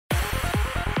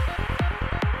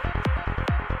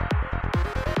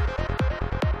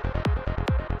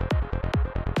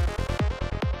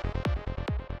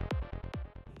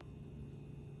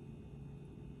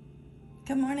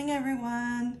Good morning,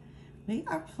 everyone. We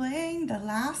are playing the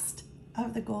last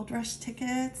of the Gold Rush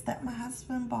tickets that my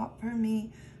husband bought for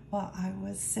me while I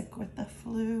was sick with the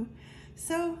flu.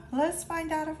 So let's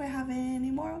find out if we have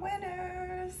any more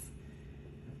winners.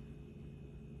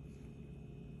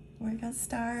 We're gonna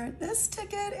start. This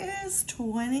ticket is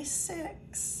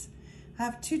 26. I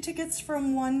have 2 tickets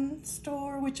from one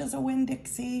store, which is a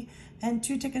Winn-Dixie, and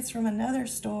 2 tickets from another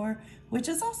store, which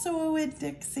is also a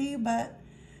Winn-Dixie, but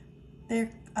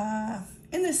they're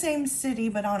in the same city,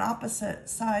 but on opposite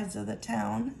sides of the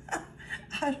town.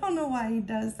 I don't know why he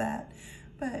does that,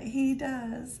 but he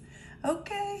does.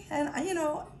 Okay, and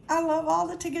I love all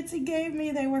the tickets he gave me.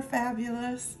 They were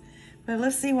fabulous. But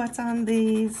let's see what's on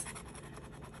these.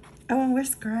 Oh, and we're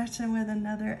scratching with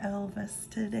another Elvis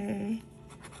today.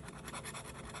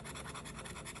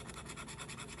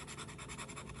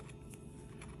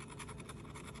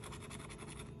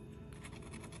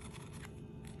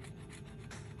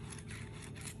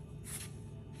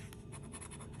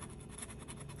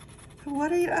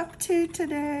 What are you up to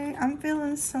today? I'm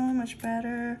feeling so much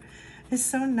better. It's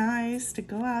so nice to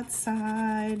go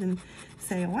outside and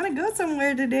say, I want to go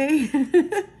somewhere today,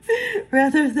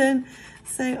 rather than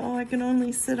say, oh, I can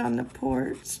only sit on the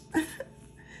porch.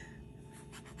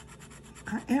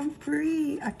 I am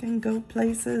free. I can go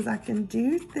places. I can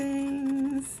do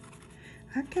things.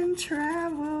 I can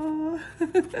travel.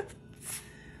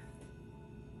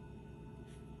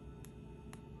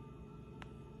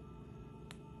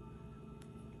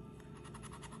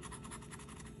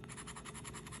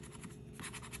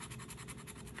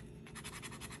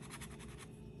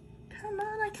 Come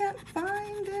on, I can't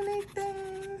find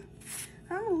anything.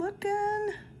 I'm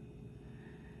looking.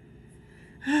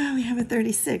 We have a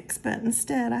 36, but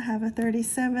instead I have a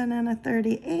 37 and a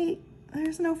 38.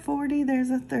 There's no 40,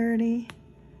 there's a 30.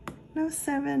 No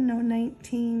 7, no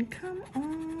 19. Come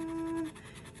on,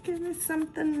 give me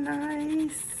something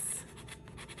nice.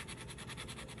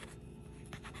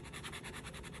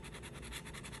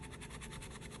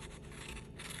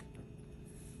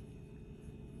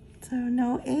 So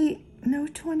no 8, no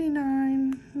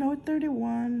 29, no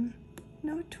 31,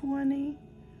 no 20,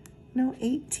 no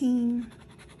 18,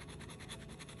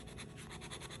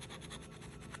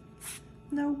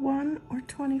 no 1 or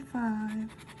 25,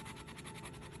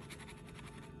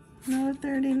 no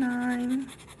 39,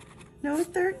 no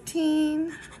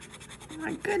 13, oh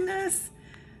my goodness,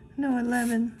 no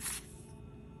 11.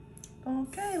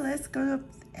 Okay, let's go up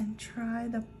and try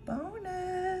the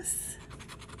bonus.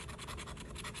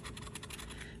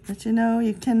 But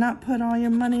you cannot put all your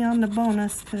money on the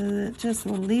bonus because it just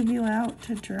will leave you out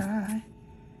to dry.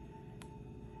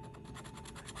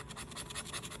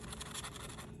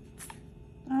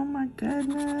 Oh my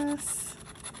goodness.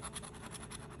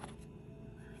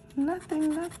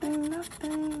 Nothing, nothing,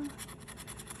 nothing.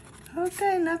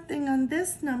 Okay, nothing on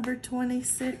this number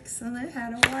 26, and it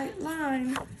had a white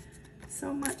line.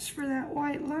 So much for that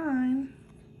white line.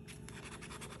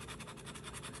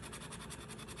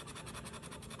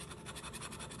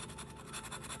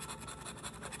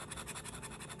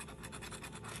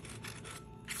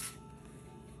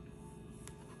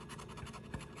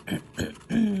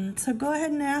 So go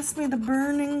ahead and ask me the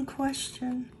burning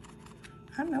question.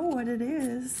 I know what it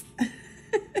is.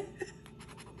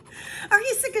 Are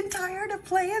you sick and tired of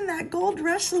playing that Gold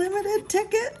Rush Limited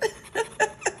ticket?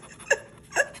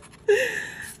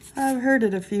 I've heard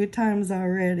it a few times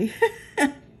already.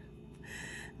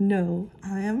 No,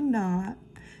 I am not.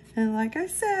 And like I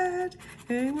said,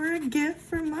 they were a gift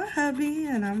from my hubby,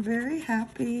 and I'm very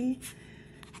happy.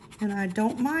 And I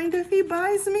don't mind if he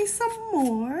buys me some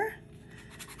more.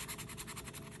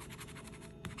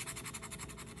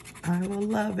 I will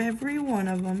love every one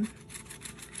of them.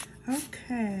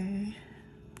 Okay.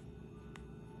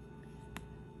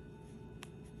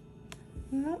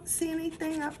 I don't see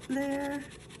anything up there.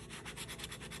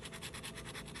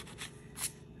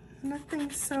 Nothing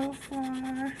so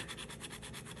far.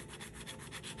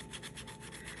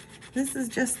 This is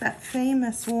just that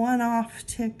famous one-off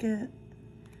ticket.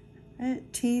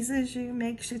 It teases you,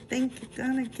 makes you think you're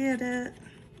gonna get it,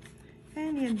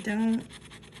 and you don't.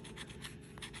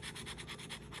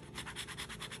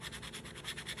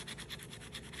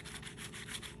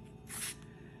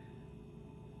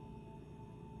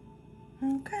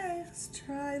 Okay, let's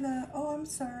try the, oh, I'm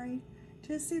sorry.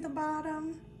 Do you see the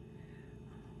bottom?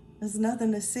 There's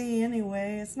nothing to see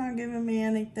anyway. It's not giving me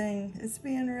anything. It's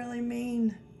being really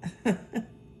mean.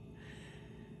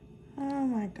 Oh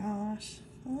my gosh.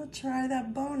 We'll try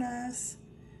that bonus.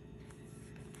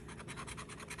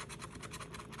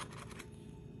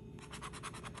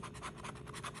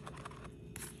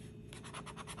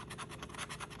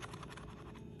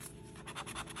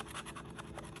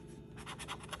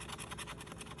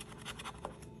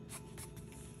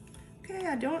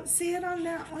 I don't see it on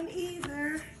that one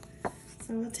either.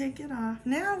 So we'll take it off.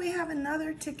 Now we have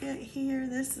another ticket here.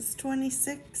 This is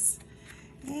 26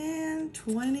 and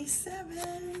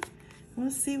 27.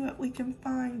 We'll see what we can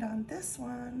find on this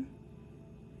one.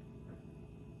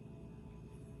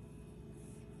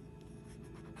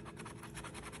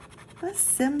 Let's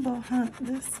symbol hunt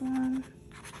this one.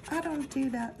 I don't do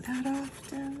that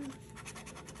often.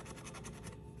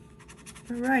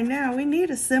 But right now we need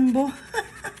a symbol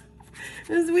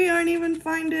because we aren't even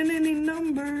finding any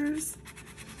numbers.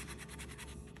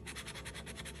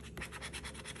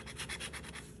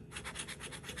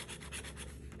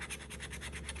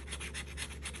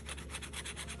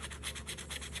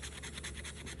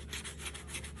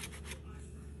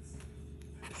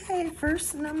 Okay,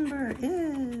 first number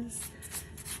is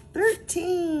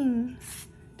 13.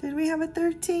 Did we have a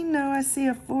 13? No, I see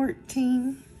a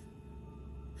 14.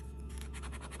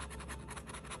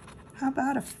 How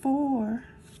about a 4?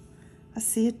 I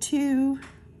see a 2.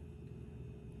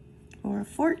 Or a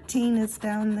 14 is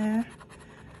down there.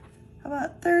 How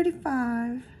about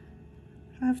 35?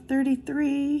 I have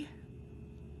 33.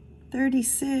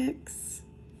 36.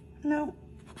 Nope.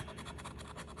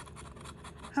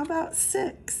 How about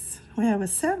 6? We have a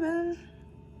 7.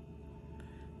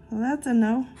 Well, that's a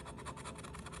no.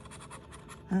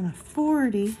 And a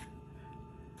 40.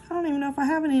 I don't even know if I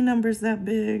have any numbers that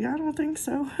big. I don't think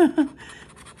so.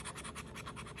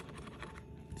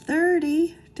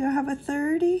 30. Do I have a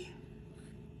 30?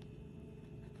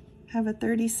 Have a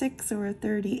 36 or a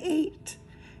 38.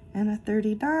 And a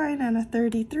 39 and a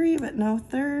 33, but no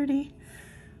 30.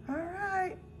 All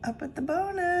right, up at the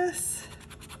bonus.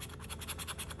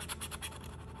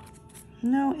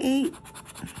 No 8.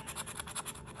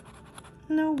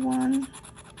 No 1.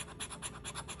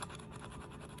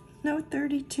 No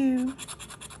 32.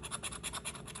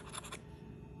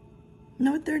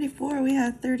 No 34, we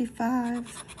had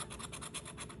 35.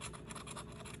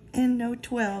 And no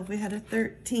 12, we had a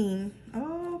 13.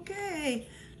 Okay,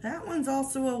 that one's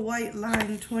also a white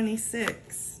line,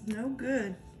 26. No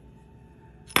good.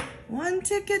 One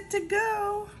ticket to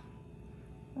go.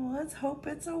 Well, let's hope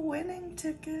it's a winning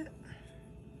ticket.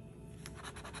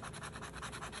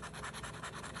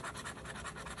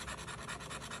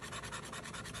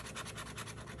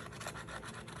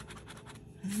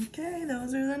 Okay,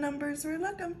 those are the numbers we're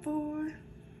looking for.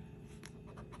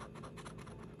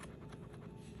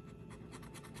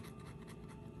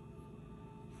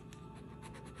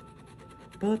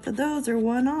 Both of those are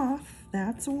one off.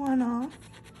 That's a one off.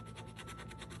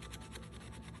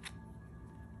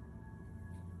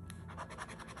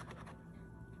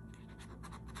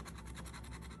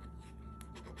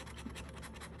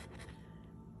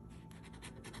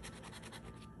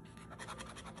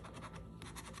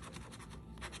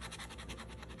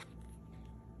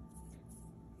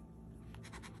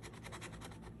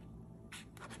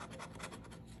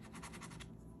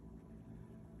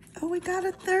 Oh, we got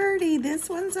a 30. This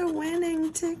one's a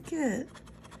winning ticket.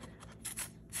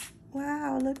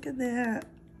 Wow, look at that.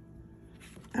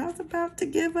 I was about to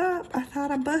give up. I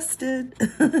thought I busted.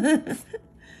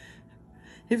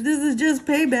 If this is just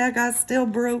payback, I still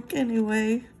broke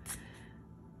anyway.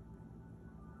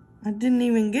 I didn't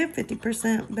even get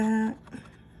 50% back.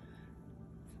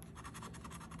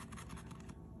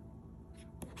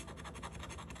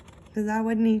 Because I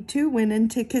would need 2 winning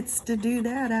tickets to do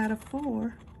that out of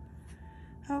 4.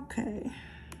 Okay.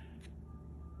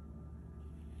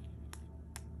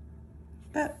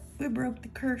 But we broke the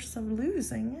curse of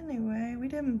losing anyway. We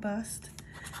didn't bust.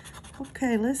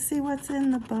 Okay, let's see what's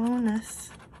in the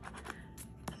bonus.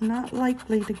 Not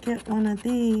likely to get one of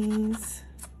these.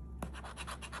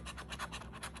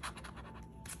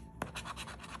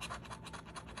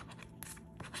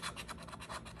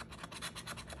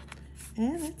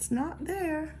 And it's not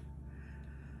there.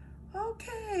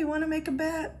 Okay, want to make a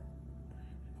bet?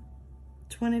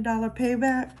 $20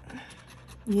 payback.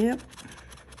 Yep.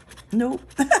 Nope.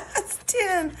 That's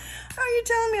 10. Are you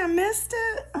telling me I missed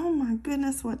it? Oh my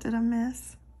goodness, what did I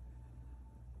miss?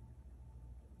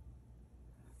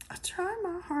 I try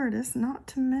my hardest not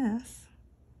to miss.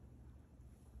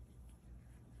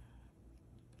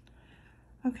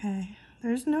 Okay,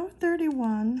 there's no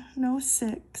 31, no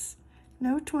 6,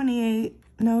 no 28,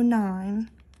 no 9,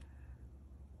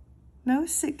 no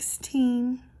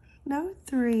 16, no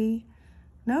 3,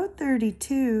 no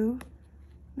 32,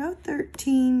 no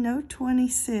 13, no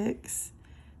 26,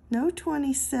 no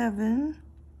 27,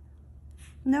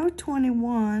 no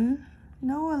 21,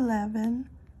 no 11,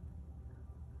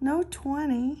 no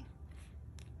 20,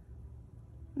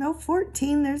 no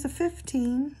 14, there's a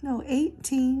 15, no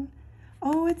 18,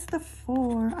 Oh, it's the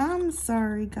 4. I'm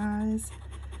sorry, guys.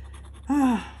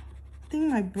 Ah, I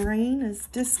think my brain is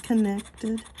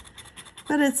disconnected.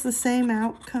 But it's the same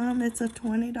outcome. It's a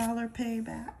 $20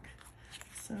 payback.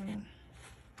 So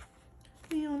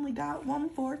we only got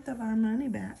 1/4 of our money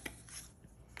back.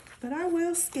 But I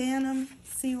will scan them,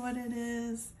 see what it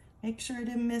is. Make sure I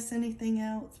didn't miss anything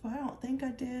else. But I don't think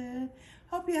I did.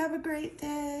 Hope you have a great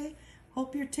day.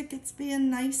 Hope your ticket's being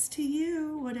nice to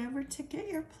you, whatever ticket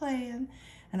you're playing.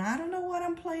 And I don't know what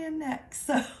I'm playing next.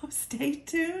 So stay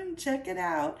tuned. Check it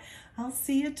out. I'll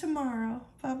see you tomorrow.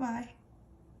 Bye-bye.